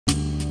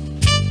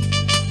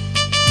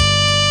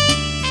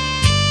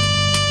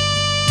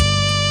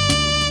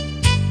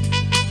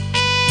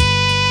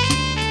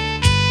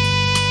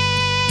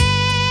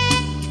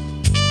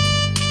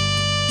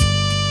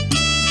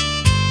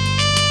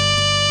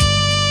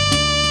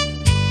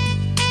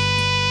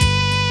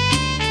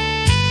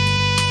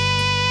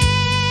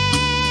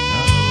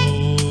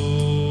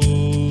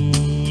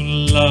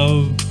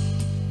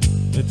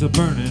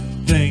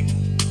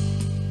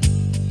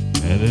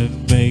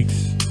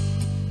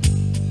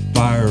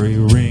fiery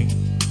ring,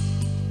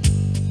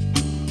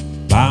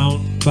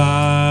 bound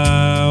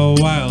by a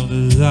wild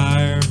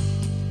desire.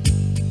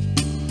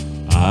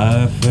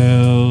 I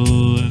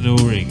fell in a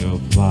ring of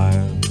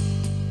fire.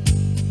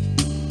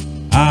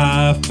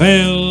 I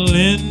fell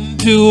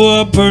into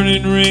a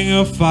burning ring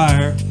of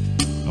fire.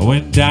 I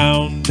went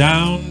down,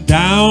 down,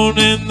 down,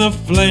 and the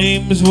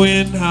flames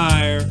went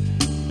higher.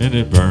 And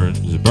it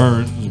burns,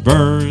 burns,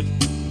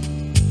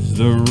 burns,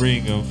 the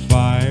ring of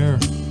fire,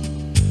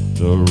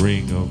 the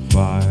ring of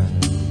fire.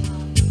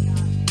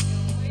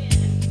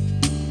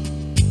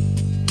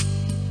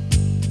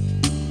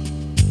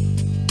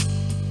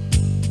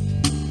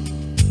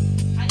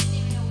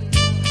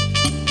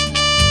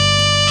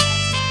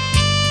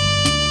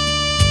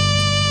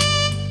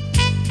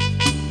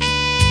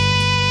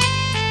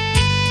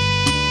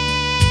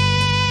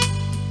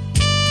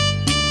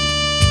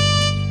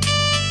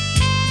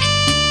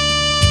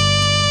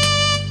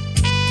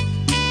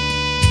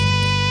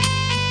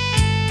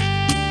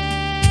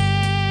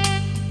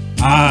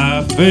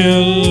 I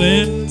fell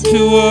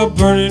into a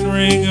burning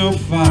ring of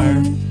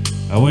fire.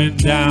 I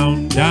went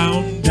down,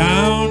 down,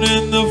 down,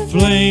 and the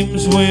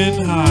flames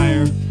went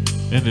higher.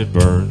 And it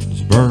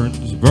burns,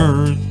 burns,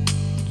 burns,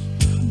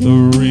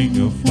 the ring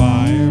of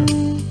fire,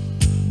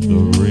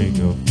 the ring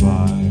of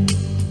fire.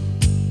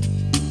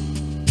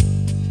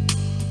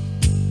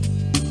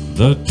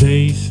 The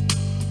taste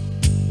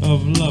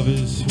of love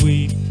is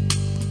sweet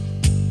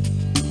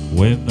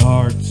when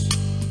hearts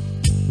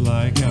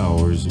like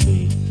ours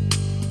meet.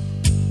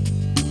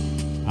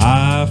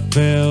 I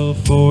fell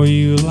for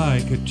you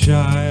like a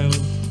child.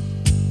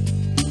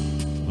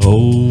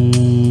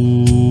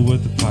 Oh,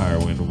 but the fire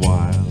went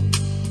wild.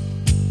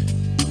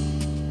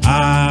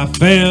 I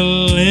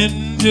fell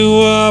into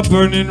a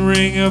burning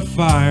ring of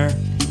fire.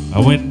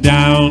 I went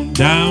down,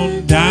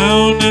 down,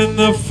 down, and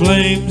the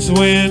flames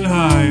went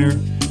higher.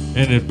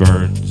 And it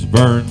burns,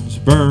 burns,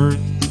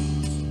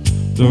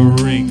 burns, the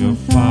ring of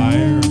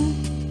fire,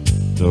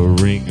 the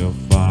ring of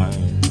fire,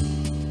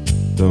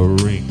 the